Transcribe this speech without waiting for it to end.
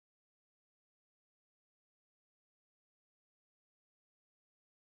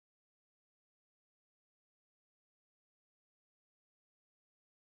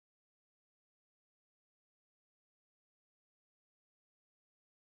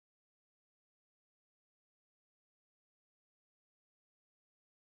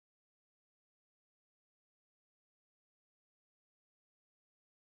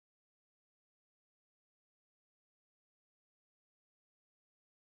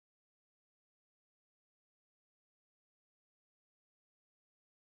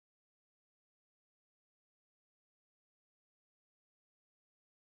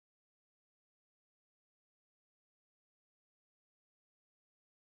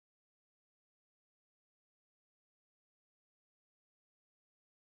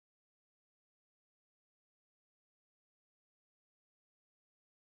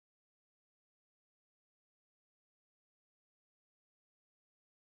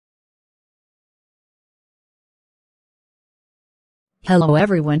Hello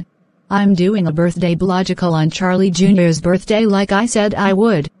everyone. I'm doing a birthday blogical on Charlie Jr.'s birthday like I said I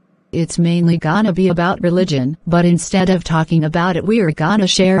would. It's mainly gonna be about religion, but instead of talking about it we're gonna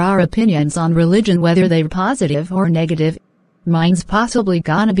share our opinions on religion, whether they're positive or negative. Mine's possibly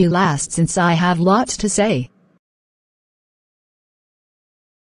gonna be last since I have lots to say.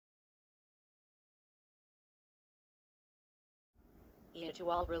 To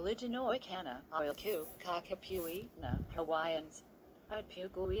all religion oikana, oilku, kakapui, na, Hawaiians. I'd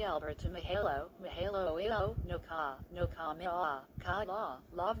pugui Alberta mahalo ilo, no ka mea, ka la,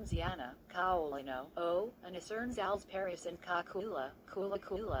 lavnziana, ka olino, o, and iserns als paris and ka kula,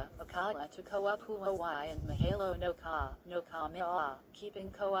 akala to koa Hawaii and mahalo no ka mea, keeping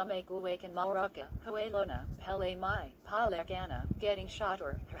koa make awaken maraka, hoelona, pele mai, palekana, getting shot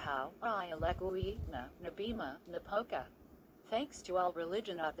or, how, I alekui, na, nabima, napoka. Thanks to all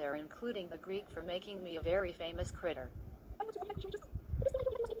religion out there, including the Greek, for making me a very famous critter.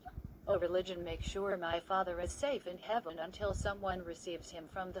 Oh, religion, make sure my father is safe in heaven until someone receives him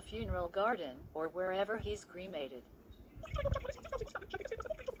from the funeral garden, or wherever he's cremated.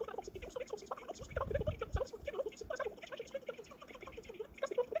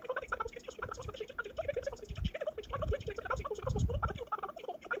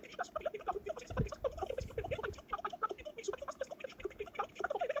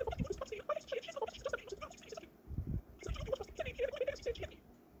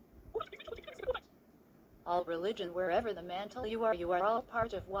 All religion, wherever the mantle you are all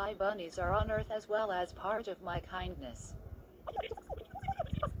part of why bunnies are on earth, as well as part of my kindness.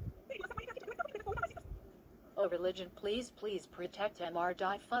 Oh, religion, please protect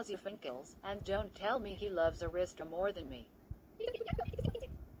MR. Fuzzy Finkles, and don't tell me he loves Arista more than me.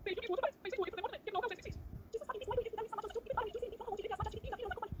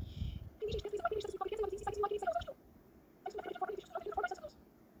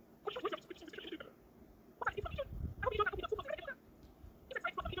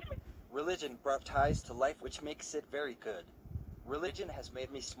 Religion brought ties to life, which makes it very good. Religion has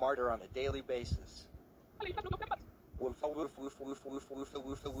made me smarter on a daily basis. Woof, woof, woof, woof, woof, woof,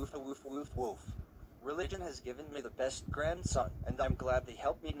 woof, woof, woof, woof, woof. Religion has given me the best grandson, and I'm glad they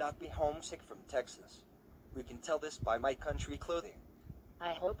helped me not be homesick from Texas. We can tell this by my country clothing.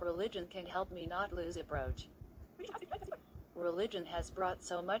 I hope religion can help me not lose a brooch. Religion has brought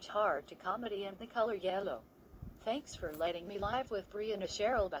so much heart to comedy and the color yellow. Thanks for letting me live with Brianna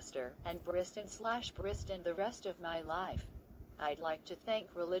Cheryl Buster and Briston the rest of my life. I'd like to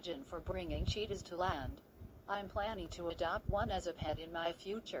thank religion for bringing cheetahs to land. I'm planning to adopt one as a pet in my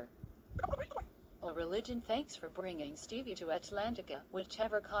future. Oh, religion, thanks for bringing Stevie to Atlantica,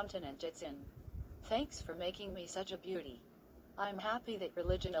 whichever continent it's in. Thanks for making me such a beauty. I'm happy that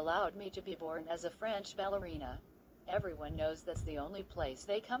religion allowed me to be born as a French ballerina. Everyone knows that's the only place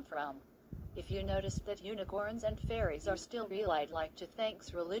they come from. If you noticed that unicorns and fairies are still real, I'd like to thank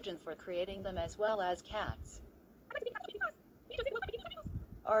religion for creating them, as well as cats.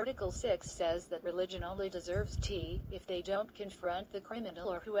 Article 6 says that religion only deserves tea if they don't confront the criminal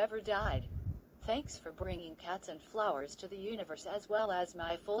or whoever died. Thanks for bringing cats and flowers to the universe, as well as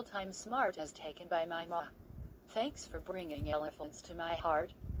my full-time smart as taken by my ma. Thanks for bringing elephants to my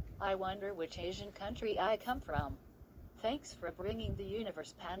heart. I wonder which Asian country I come from. Thanks for bringing the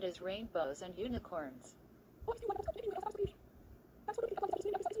universe pandas, rainbows, and unicorns.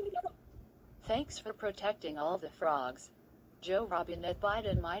 Thanks for protecting all the frogs. Joe Robinette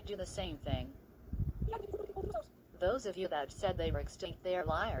Biden might do the same thing. Those of you that said they were extinct, they're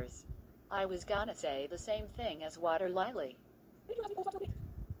liars. I was gonna say the same thing as water lily.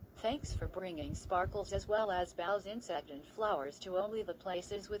 Thanks for bringing sparkles as well as boughs, insect, and flowers to only the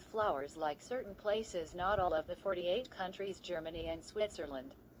places with flowers, like certain places, not all of the 48 countries, Germany and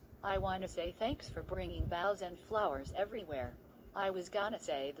Switzerland. I want to say thanks for bringing boughs and flowers everywhere. I was gonna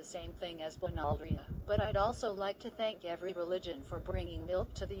say the same thing as Bonaldria, but I'd also like to thank every religion for bringing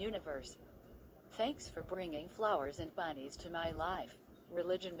milk to the universe. Thanks for bringing flowers and bunnies to my life.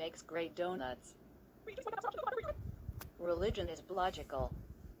 Religion makes great donuts. Religion is blogical.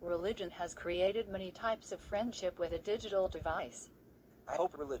 Religion has created many types of friendship with a digital device. I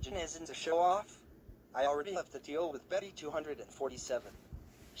hope religion isn't a show-off. I already have to deal with Betty 247.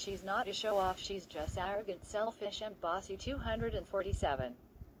 She's not a show-off, she's just arrogant, selfish, and bossy 247.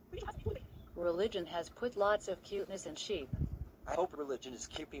 Religion has put lots of cuteness in sheep. I hope religion is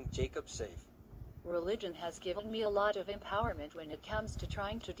keeping Jacob safe. Religion has given me a lot of empowerment when it comes to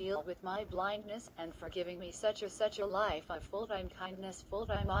trying to deal with my blindness, and for giving me such a life of full-time kindness,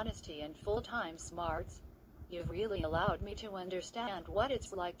 full-time honesty, and full-time smarts. You've really allowed me to understand what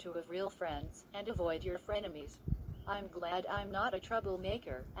it's like to have real friends, and avoid your frenemies. I'm glad I'm not a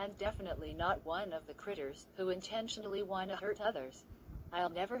troublemaker, and definitely not one of the critters who intentionally want to hurt others. I'll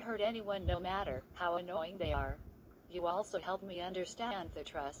never hurt anyone no matter how annoying they are. You also help me understand that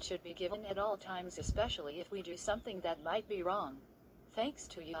trust should be given at all times, especially if we do something that might be wrong. Thanks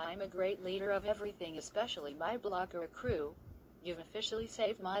to you, I'm a great leader of everything, especially my blocker crew. You've officially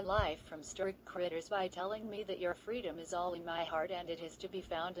saved my life from strict critters by telling me that your freedom is all in my heart and it is to be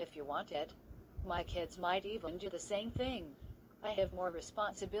found if you want it. My kids might even do the same thing. I have more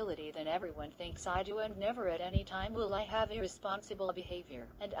responsibility than everyone thinks I do, and never at any time will I have irresponsible behavior.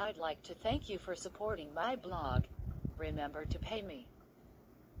 And I'd like to thank you for supporting my blog. Remember to pay me.